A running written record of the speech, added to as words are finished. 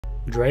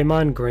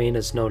Draymond Green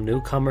is no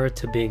newcomer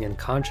to being in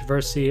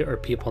controversy or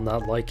people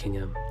not liking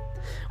him.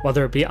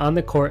 Whether it be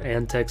on-the-court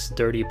antics,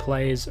 dirty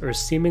plays, or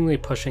seemingly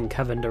pushing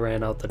Kevin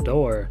Durant out the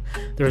door,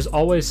 there's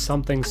always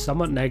something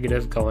somewhat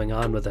negative going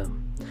on with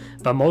him.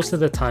 But most of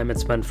the time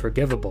it's been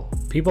forgivable.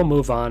 People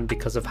move on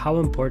because of how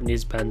important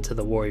he's been to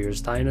the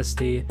Warriors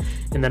dynasty,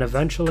 and then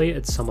eventually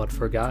it's somewhat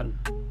forgotten.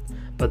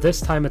 But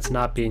this time it's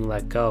not being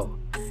let go,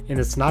 and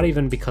it's not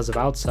even because of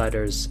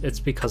outsiders, it's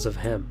because of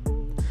him.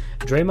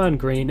 Draymond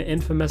Green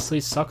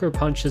infamously sucker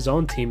punched his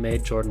own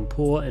teammate Jordan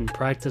Poole in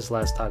practice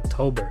last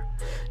October,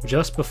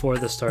 just before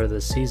the start of the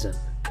season.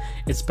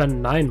 It's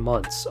been 9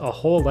 months, a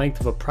whole length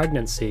of a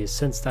pregnancy,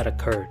 since that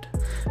occurred.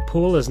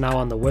 Poole is now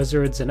on the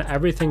Wizards and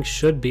everything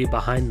should be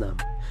behind them,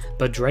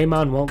 but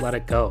Draymond won't let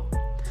it go.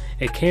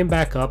 It came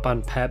back up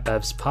on Pat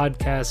Bev's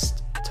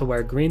podcast to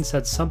where Green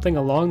said something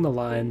along the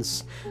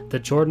lines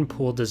that Jordan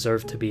Poole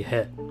deserved to be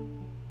hit.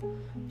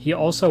 He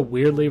also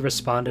weirdly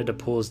responded to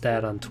Poole's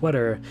dad on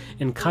Twitter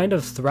and kind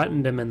of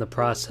threatened him in the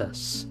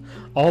process,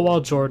 all while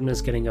Jordan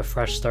is getting a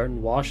fresh start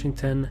in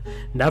Washington,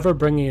 never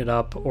bringing it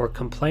up or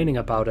complaining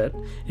about it,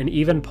 and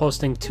even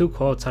posting 2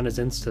 quotes on his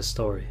Insta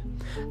story: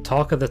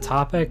 "Talk of the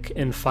topic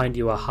and find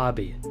you a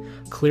hobby,"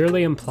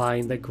 clearly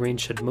implying that Green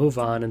should move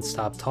on and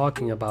stop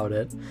talking about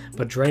it,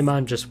 but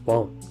Draymond just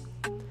won't.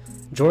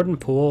 Jordan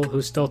Poole,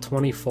 who's still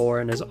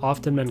 24 and has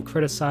often been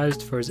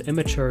criticized for his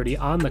immaturity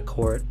on the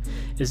court,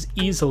 is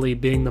easily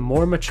being the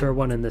more mature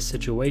one in this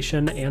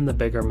situation and the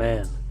bigger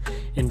man.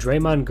 And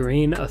Draymond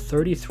Green, a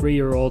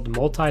 33-year-old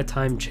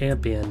multi-time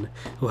champion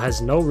who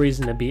has no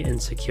reason to be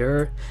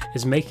insecure,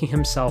 is making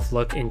himself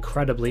look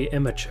incredibly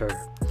immature.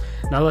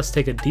 Now let's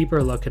take a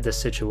deeper look at this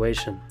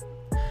situation.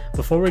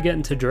 Before we get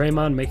into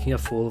Draymond making a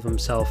fool of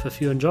himself, if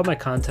you enjoy my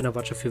content and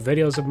watch a few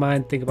videos of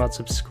mine, think about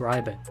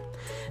subscribing.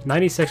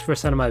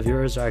 96% of my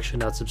viewers are actually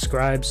not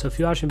subscribed, so if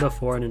you watched me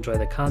before and enjoy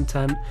the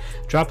content,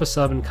 drop a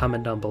sub and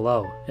comment down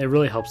below. It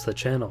really helps the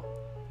channel.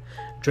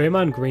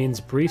 Draymond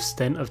Green's brief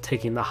stint of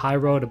taking the high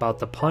road about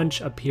the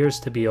punch appears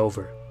to be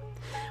over.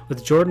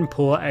 With Jordan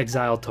Poole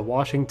exiled to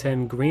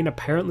Washington, Green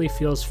apparently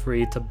feels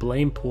free to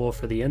blame Poole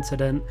for the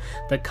incident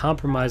that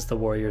compromised the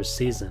Warriors'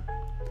 season.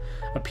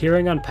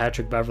 Appearing on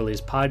Patrick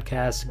Beverley's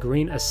podcast,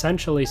 Green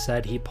essentially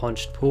said he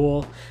punched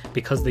Poole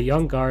because the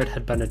young guard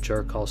had been a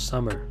jerk all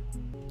summer.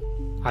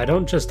 "I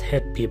don't just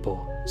hit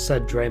people,"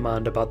 said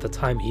Draymond about the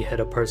time he hit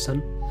a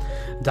person.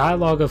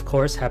 Dialogue, of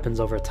course,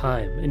 happens over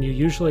time, and you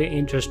usually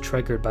ain't just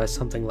triggered by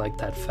something like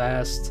that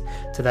fast,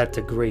 to that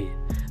degree.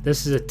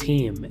 This is a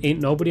team.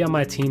 Ain't nobody on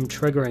my team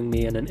triggering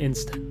me in an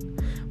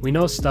instant. We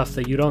know stuff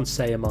that you don't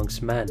say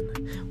amongst men.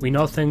 We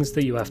know things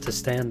that you have to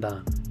stand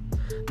on.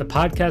 The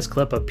podcast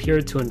clip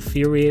appeared to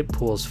infuriate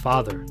Poole's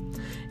father.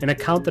 An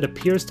account that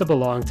appears to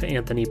belong to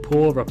Anthony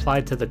Poole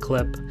replied to the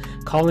clip,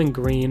 calling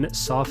Green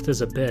soft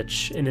as a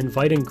bitch and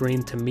inviting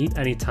Green to meet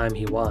anytime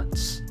he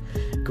wants.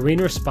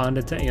 Green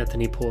responded to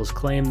Anthony Poole's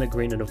claim that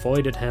Green had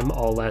avoided him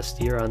all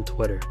last year on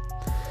Twitter.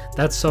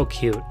 "That's so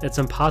cute. It's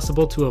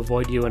impossible to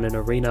avoid you in an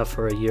arena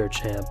for a year,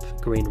 champ,"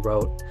 Green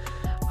wrote.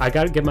 "I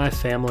gotta get my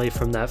family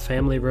from that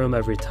family room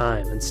every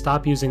time, and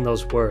stop using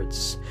those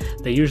words.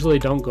 They usually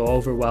don't go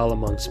over well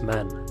amongst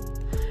men."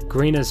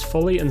 Green is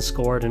fully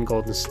enscored in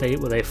Golden State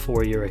with a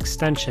 4-year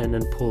extension,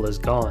 and Poole is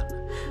gone,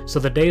 so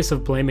the days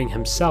of blaming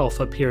himself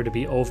appear to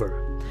be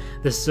over.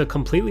 This is a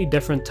completely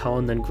different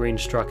tone than Green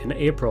struck in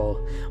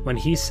April, when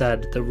he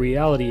said, "The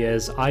reality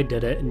is, I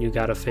did it and you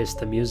gotta face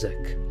the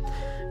music."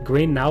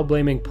 Green now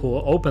blaming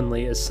Poole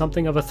openly is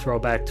something of a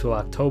throwback to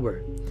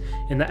October.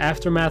 In the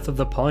aftermath of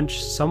the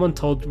punch, someone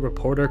told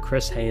reporter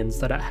Chris Haynes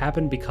that it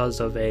happened because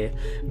of a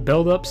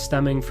build-up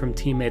stemming from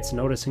teammates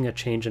noticing a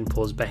change in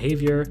Poole's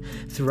behavior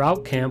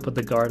throughout camp with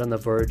the guard on the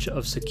verge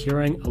of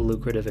securing a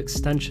lucrative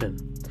extension.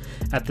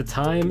 At the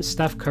time,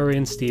 Steph Curry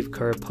and Steve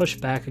Kerr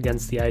pushed back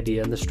against the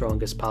idea in the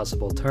strongest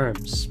possible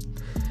terms.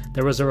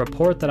 There was a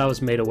report that I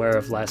was made aware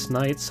of last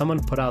night. Someone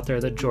put out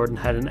there that Jordan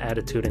had an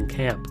attitude in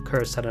camp,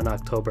 Kerr said in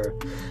October.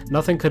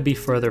 "Nothing could be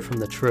further from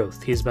the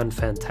truth. He's been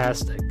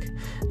fantastic.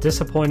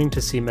 Disappointing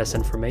to see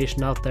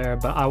misinformation out there,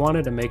 but I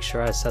wanted to make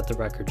sure I set the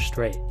record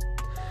straight."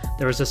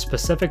 There was a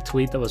specific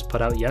tweet that was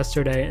put out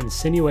yesterday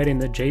insinuating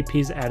that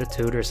JP's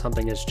attitude or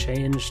something has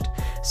changed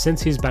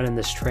since he's been in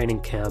this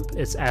training camp.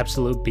 "It's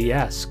absolute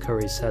BS,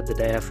 Curry said the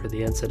day after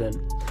the incident.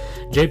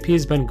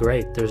 "JP's been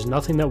great. There's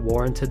nothing that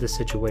warranted the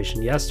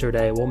situation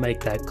yesterday. We'll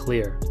make that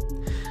clear."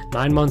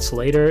 9 months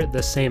later,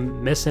 the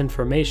same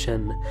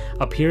misinformation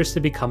appears to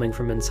be coming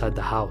from inside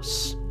the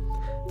house.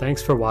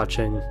 Thanks for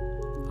watching.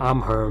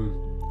 I'm Herm.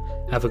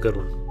 Have a good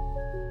one.